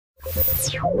So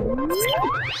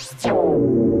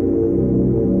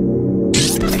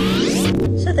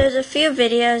there's a few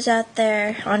videos out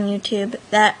there on YouTube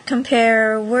that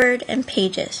compare Word and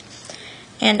Pages.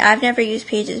 And I've never used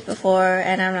Pages before,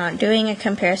 and I'm not doing a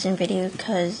comparison video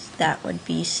because that would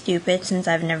be stupid since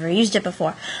I've never used it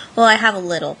before. Well, I have a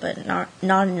little, but not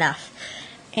enough.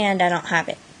 And I don't have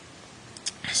it.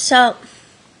 So,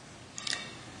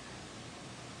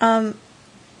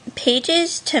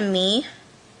 Pages to me,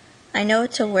 I know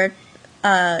it's a word,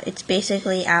 it's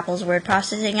basically Apple's word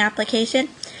processing application,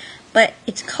 but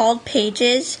it's called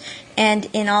Pages, and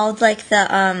in all like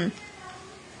the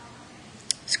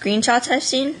screenshots I've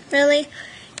seen, really,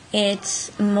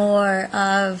 it's more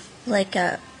of like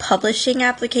a publishing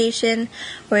application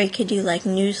where you could do like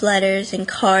newsletters and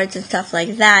cards and stuff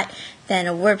like that than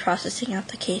a word processing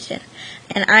application.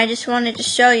 And I just wanted to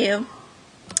show you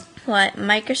what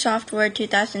Microsoft Word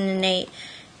 2008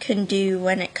 can do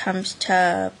when it comes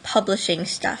to publishing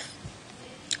stuff,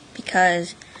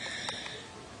 because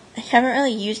I haven't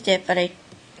really used it, but I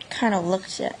kind of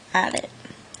looked at it.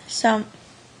 So,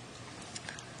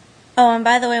 oh, and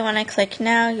by the way, when I click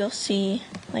now, you'll see,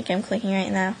 like I'm clicking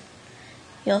right now,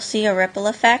 you'll see a ripple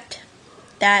effect.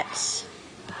 That's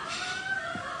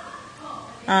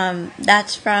from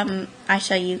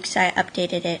iShowU because I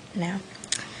updated it now.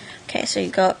 Okay, so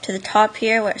you go up to the top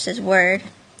here where it says Word,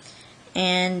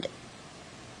 and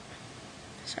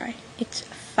sorry, it's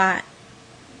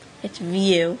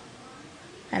View.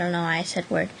 I don't know why I said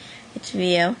Word. It's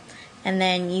View, and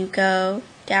then you go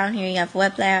down here. You have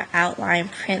Web Layout, Outline,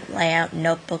 Print Layout,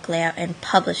 Notebook Layout, and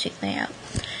Publishing Layout.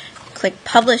 Click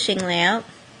Publishing Layout.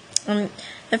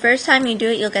 The first time you do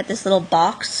it, you'll get this little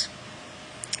box.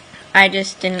 I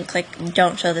just didn't click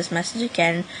Don't Show This Message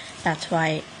Again. That's why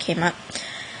it came up.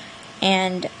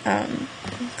 And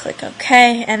click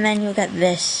OK, and then you'll get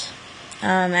this.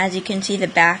 As you can see, the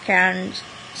background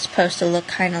is supposed to look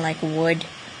kind of like wood,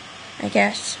 I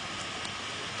guess.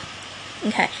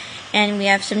 Okay, and we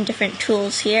have some different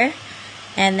tools here,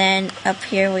 and then up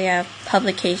here we have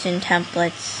publication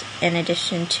templates in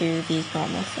addition to these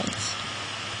normal things.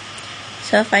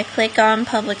 So if I click on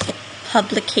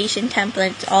publication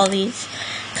templates, all these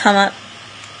come up.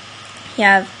 You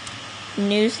have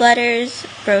newsletters,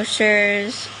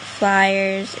 brochures,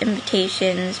 flyers,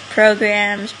 invitations,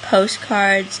 programs,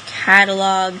 postcards,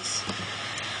 catalogs,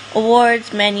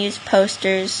 awards, menus,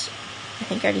 posters, I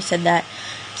think I already said that,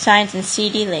 signs, and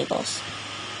CD labels.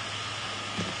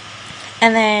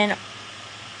 And then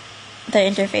the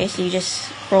interface, you just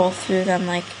scroll through them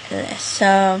like this.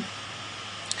 So,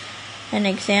 an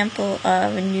example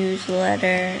of a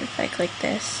newsletter, if I click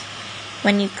this,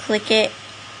 when you click it,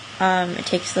 it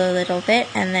takes a little bit,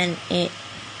 and then it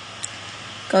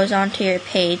goes onto your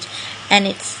page, and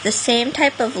it's the same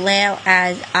type of layout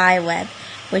as iWeb,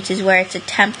 which is where it's a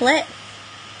template,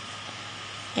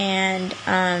 and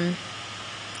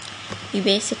you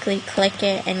basically click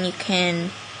it and you can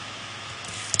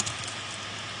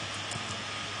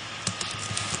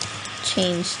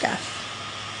change stuff.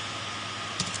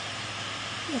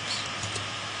 Oops.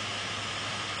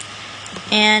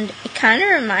 And it kind of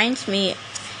reminds me,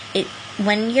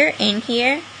 when you're in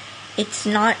here, it's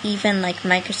not even like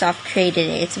Microsoft created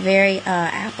it. It's very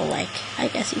Apple-like, I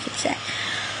guess you could say.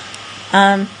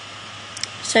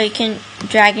 So you can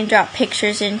drag and drop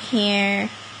pictures in here,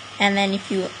 and then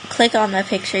if you click on the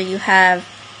picture, you have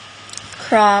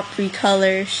crop,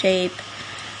 recolor, shape,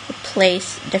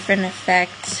 replace, different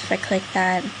effects. If I click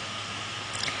that,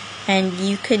 and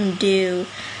you can do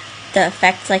the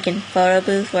effects like in Photo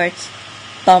Booth where it's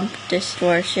bump,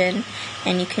 distortion,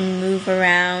 and you can move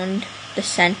around the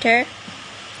center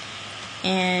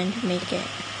and make it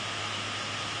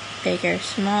bigger,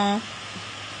 small,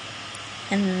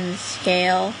 and then the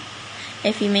scale.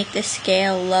 If you make the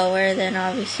scale lower, then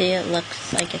obviously it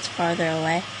looks like it's farther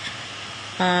away.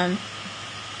 And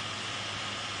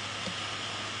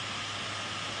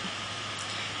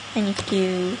you can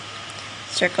do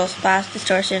circle, splash,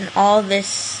 distortion, all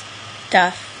this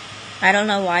stuff. I don't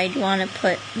know why you'd want to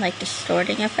put like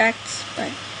distorting effects,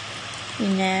 but you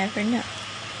never know.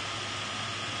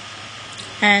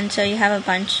 And so you have a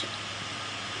bunch.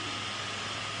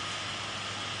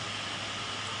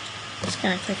 Just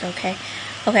gonna click OK.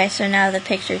 Okay, so now the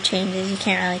picture changes. You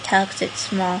can't really tell because it's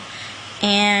small.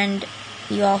 And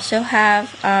you also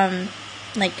have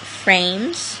like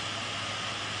frames.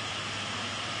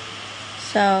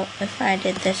 So if I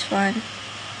did this one,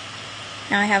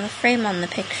 now I have a frame on the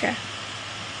picture.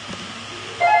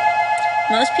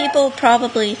 Most people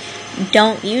probably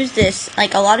don't use this.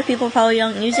 Like, a lot of people probably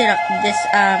don't use it, this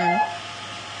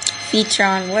feature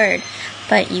on Word.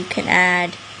 But you can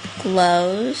add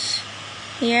glows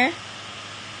here.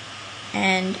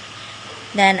 And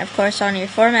then of course on your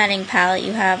formatting palette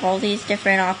you have all these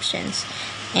different options,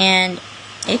 and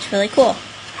it's really cool.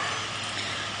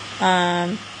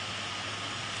 I'm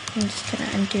just gonna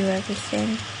undo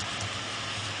everything.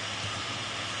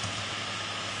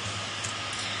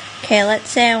 Okay, let's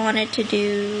say I wanted to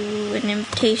do an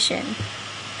invitation.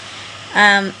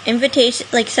 Invitation,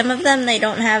 like some of them they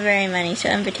don't have very many, so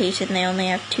invitation they only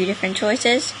have 2 different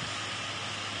choices.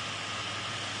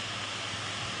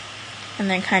 And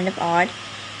they're kind of odd,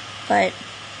 but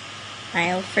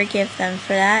I'll forgive them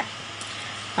for that.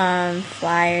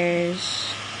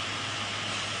 Flyers,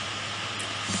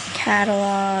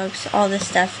 catalogs, all this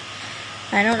stuff.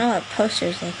 I don't know what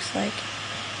posters looks like.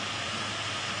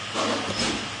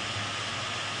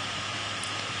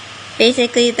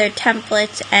 Basically they're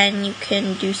templates and you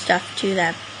can do stuff to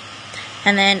them.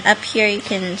 And then up here you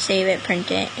can save it,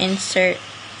 print it, insert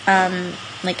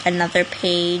like another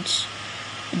page,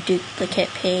 a duplicate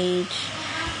page.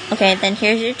 Okay, then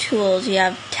here's your tools. You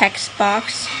have text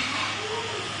box.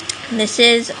 This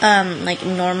is like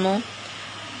normal,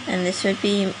 and this would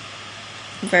be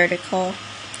vertical.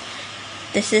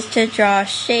 This is to draw a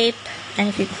shape, and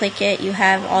if you click it you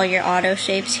have all your auto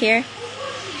shapes here.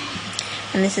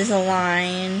 And this is a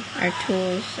line, or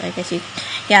tools, I guess you,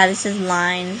 yeah, this is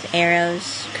lines,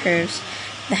 arrows, curves.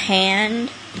 The hand,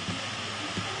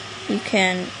 you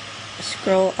can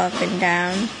scroll up and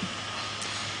down.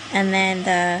 And then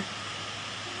the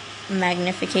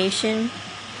magnification,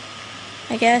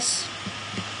 I guess.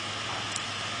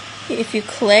 If you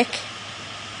click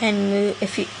and move,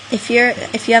 if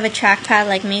you have a trackpad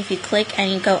like me, if you click and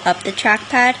you go up the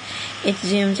trackpad, it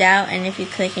zooms out, and if you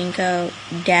click and go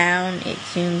down, it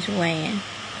zooms way in.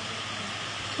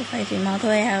 So if I zoom all the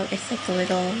way out, it's like a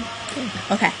little thing.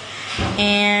 Okay.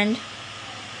 And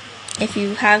if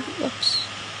you have,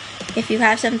 if you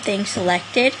have something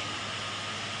selected,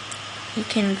 you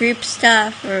can group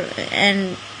stuff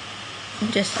and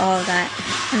just all of that,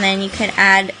 and then you can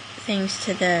add things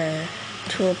to the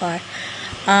toolbar.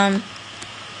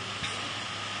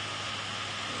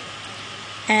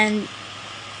 And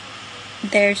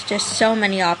there's just so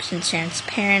many options.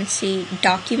 Transparency,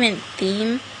 document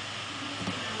theme.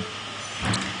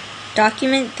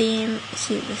 Document theme.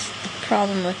 See this the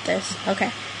problem with this.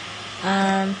 Okay.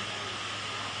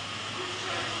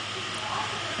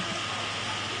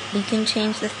 You can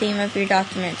change the theme of your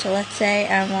document. So let's say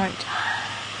I want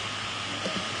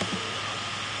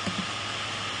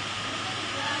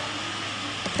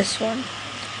this one.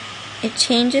 It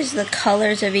changes the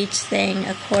colors of each thing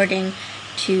according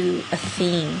to a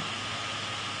theme.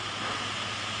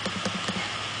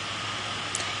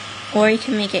 Or you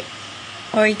can make it,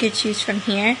 or you could choose from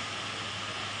here,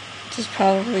 which is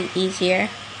probably easier.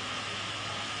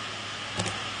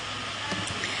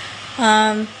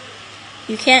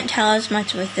 You can't tell as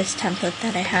much with this template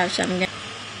that I have, so I'm gonna,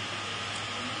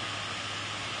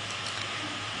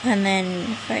 and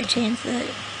then if I change the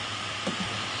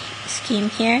scheme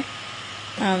here,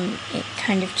 it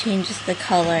kind of changes the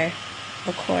color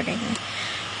accordingly.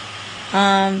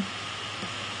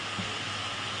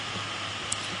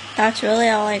 That's really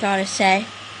all I gotta say,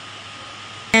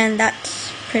 and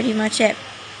that's pretty much it.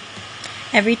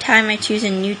 Every time I choose a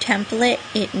new template,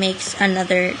 it makes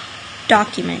another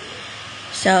document,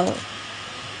 so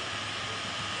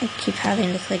I keep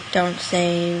having to click don't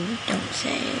save,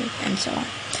 and so on.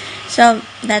 So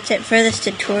that's it for this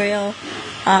tutorial.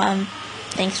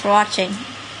 Thanks for watching.